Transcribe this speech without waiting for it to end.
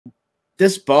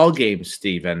this ball game,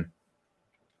 Steven,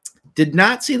 did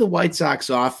not see the White Sox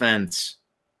offense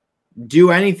do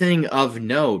anything of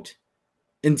note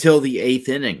until the 8th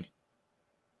inning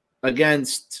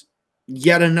against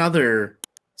yet another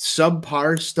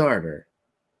subpar starter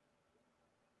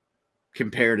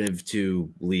comparative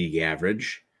to league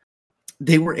average.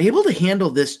 They were able to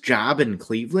handle this job in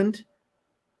Cleveland,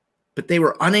 but they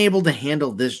were unable to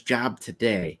handle this job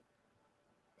today.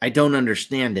 I don't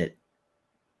understand it.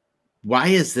 Why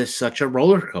is this such a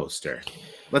roller coaster?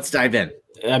 Let's dive in.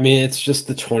 I mean, it's just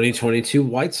the 2022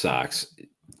 White Sox.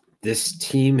 This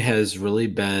team has really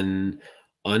been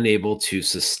unable to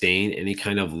sustain any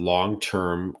kind of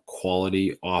long-term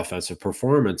quality offensive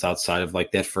performance outside of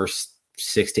like that first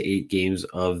 6 to 8 games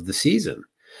of the season.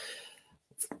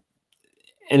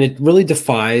 And it really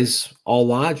defies all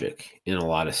logic in a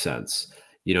lot of sense.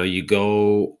 You know,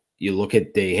 you look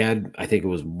at, they had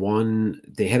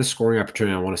a scoring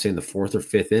opportunity, I want to say in the 4th or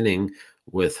 5th inning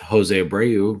with Jose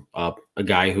Abreu, a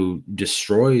guy who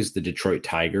destroys the Detroit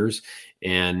Tigers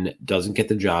and doesn't get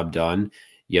the job done.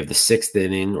 You have the 6th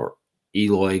inning, or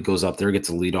Eloy goes up there, gets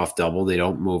a leadoff double. They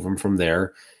don't move him from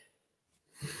there.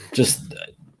 Just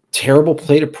terrible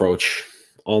plate approach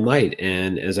all night.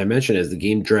 And as I mentioned, as the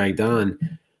game dragged on,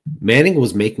 Manning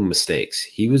was making mistakes.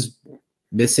 He was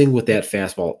missing with that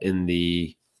fastball in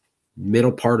the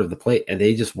middle part of the plate, and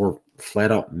they just were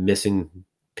flat out missing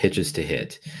pitches to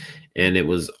hit. And it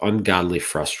was ungodly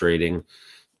frustrating.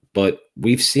 But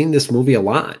we've seen this movie a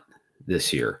lot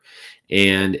this year,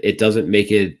 and it doesn't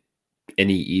make it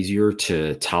any easier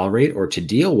to tolerate or to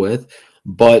deal with.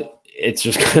 But it's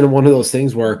just kind of one of those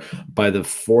things where by the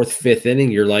 4th, 5th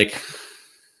inning, you're like,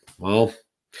 well,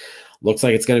 looks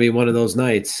like it's going to be one of those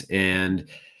nights. And,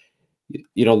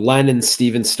 you know, Len and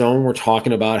Steven Stone were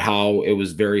talking about how it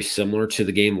was very similar to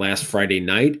the game last Friday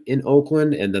night in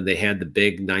Oakland, and then they had the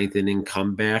big 9th inning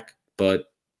comeback.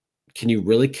 But can you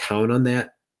really count on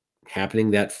that happening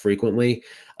that frequently,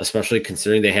 especially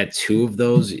considering they had 2 of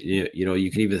those? You know, you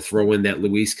can even throw in that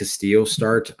Luis Castillo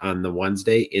start on the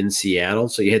Wednesday in Seattle.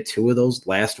 So you had 2 of those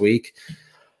last week.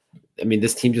 I mean,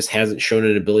 this team just hasn't shown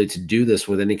an ability to do this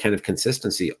with any kind of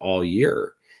consistency all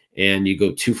year. And you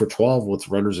go 2 for 12 with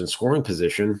runners in scoring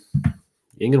position, you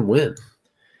ain't going to win.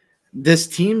 This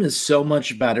team is so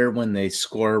much better when they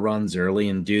score runs early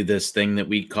and do this thing that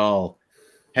we call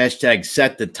hashtag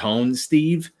set the tone,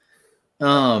 Steve.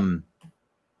 You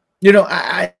know,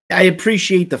 I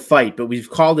appreciate the fight, but we've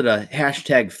called it a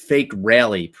hashtag fake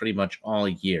rally pretty much all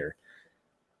year.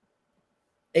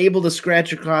 Able to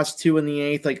scratch across 2 in the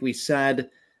 8th, like we said.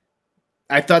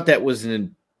 I thought that was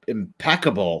an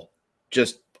impeccable,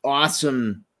 just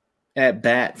awesome at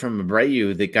bat from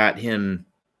Abreu that got him,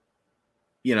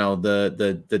 you know,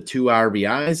 the 2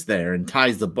 RBIs there and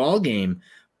ties the ball game.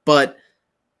 But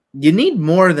you need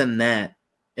more than that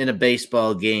in a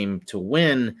baseball game to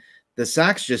win. The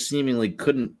Sox just seemingly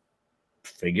couldn't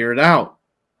figure it out,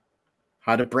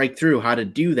 how to break through, how to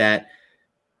do that.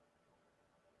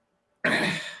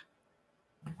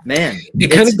 Man,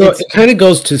 it kind of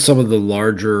goes to some of the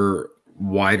larger,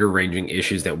 wider ranging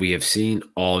issues that we have seen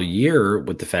all year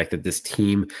with the fact that this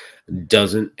team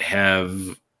doesn't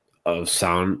have a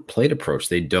sound plate approach.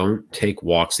 They don't take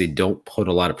walks. They don't put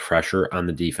a lot of pressure on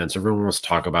the defense. Everyone wants to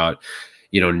talk about,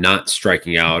 you know, not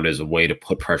striking out as a way to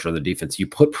put pressure on the defense. You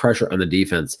put pressure on the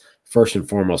defense first and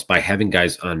foremost by having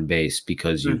guys on base,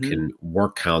 because you can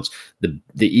work counts. The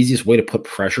easiest way to put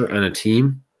pressure on a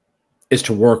team is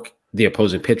to work the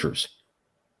opposing pitchers.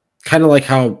 Kind of like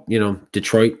how, you know,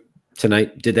 Detroit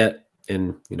tonight did that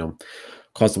and, you know,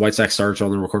 caused the White Sox starters to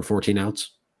only record 14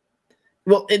 outs.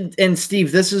 Well, and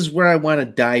Steve, this is where I want to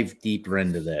dive deeper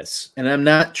into this. And I'm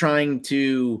not trying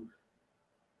to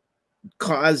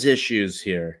cause issues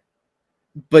here,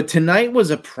 but tonight was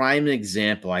a prime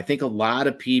example. I think a lot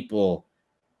of people,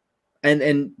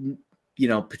 and you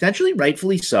know, potentially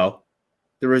rightfully so,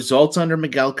 the results under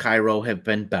Miguel Cairo have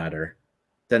been better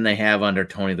than they have under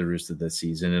Tony La Russa this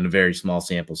season in a very small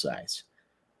sample size.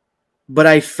 But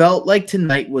I felt like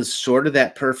tonight was sort of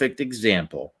that perfect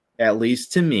example, at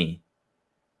least to me,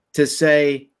 to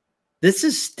say, this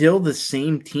is still the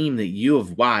same team that you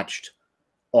have watched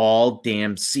all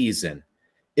damn season.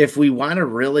 If we want to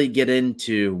really get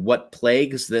into what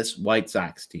plagues this White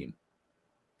Sox team,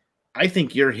 I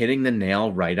think you're hitting the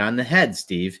nail right on the head,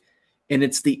 Steve. And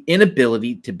it's the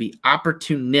inability to be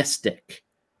opportunistic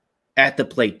at the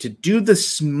plate, to do the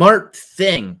smart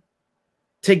thing,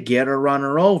 to get a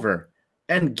runner over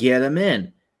and get him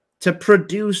in, to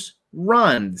produce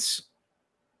runs.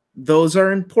 Those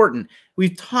are important.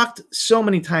 We've talked so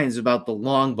many times about the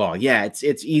long ball. Yeah,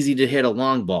 it's easy to hit a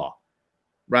long ball.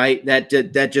 right?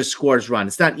 That just scores run.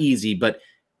 It's not easy, but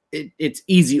it's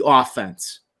easy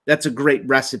offense. That's a great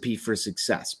recipe for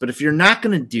success. But if you're not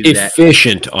going to do that,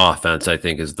 efficient offense, I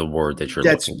think, is the word that you're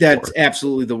looking for. That's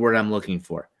absolutely the word I'm looking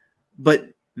for. But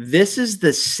this is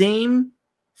the same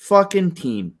fucking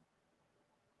team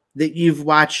that you've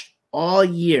watched all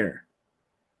year.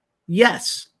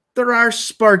 Yes, there are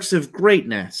sparks of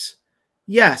greatness.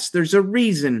 Yes, there's a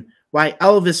reason why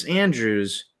Elvis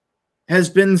Andrus has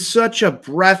been such a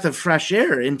breath of fresh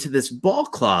air into this ball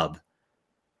club.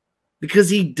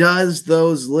 Because he does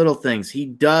those little things. He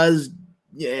does,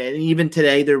 and even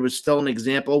today, there was still an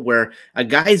example where a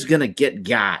guy's going to get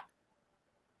got.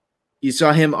 You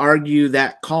saw him argue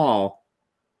that call,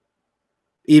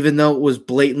 even though it was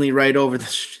blatantly right over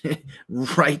the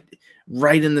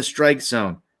right in the strike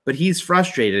zone. But he's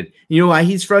frustrated. You know why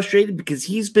he's frustrated? Because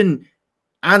he's been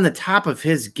on the top of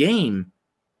his game,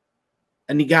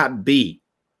 and he got beat.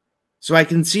 So I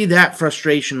can see that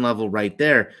frustration level right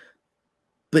there.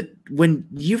 But when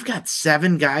you've got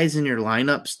 7 guys in your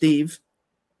lineup, Steve,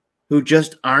 who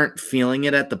just aren't feeling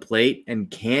it at the plate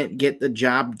and can't get the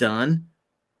job done,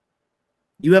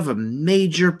 you have a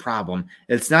major problem.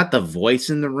 It's not the voice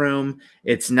in the room.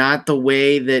 It's not the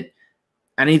way that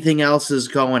anything else is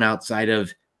going outside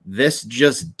of this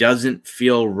just doesn't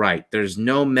feel right. There's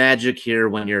no magic here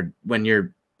when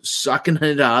you're sucking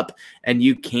it up and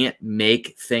you can't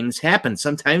make things happen.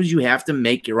 Sometimes you have to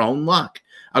make your own luck.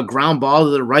 A ground ball to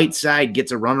the right side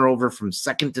gets a runner over from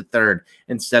second to third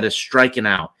instead of striking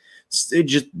out.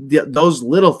 Those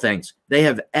little things, they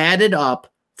have added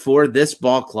up for this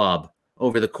ball club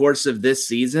over the course of this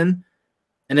season,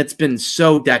 and it's been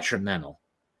so detrimental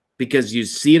because you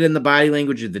see it in the body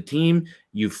language of the team.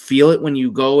 You feel it when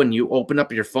you go and you open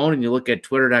up your phone and you look at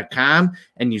twitter.com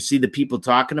and you see the people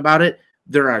talking about it.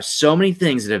 There are so many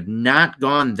things that have not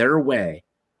gone their way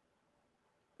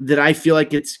that I feel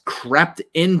like it's crept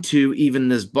into even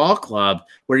this ball club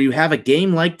where you have a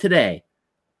game like today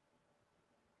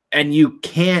and you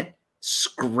can't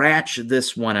scratch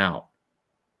this one out.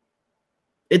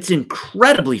 It's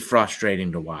incredibly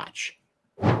frustrating to watch.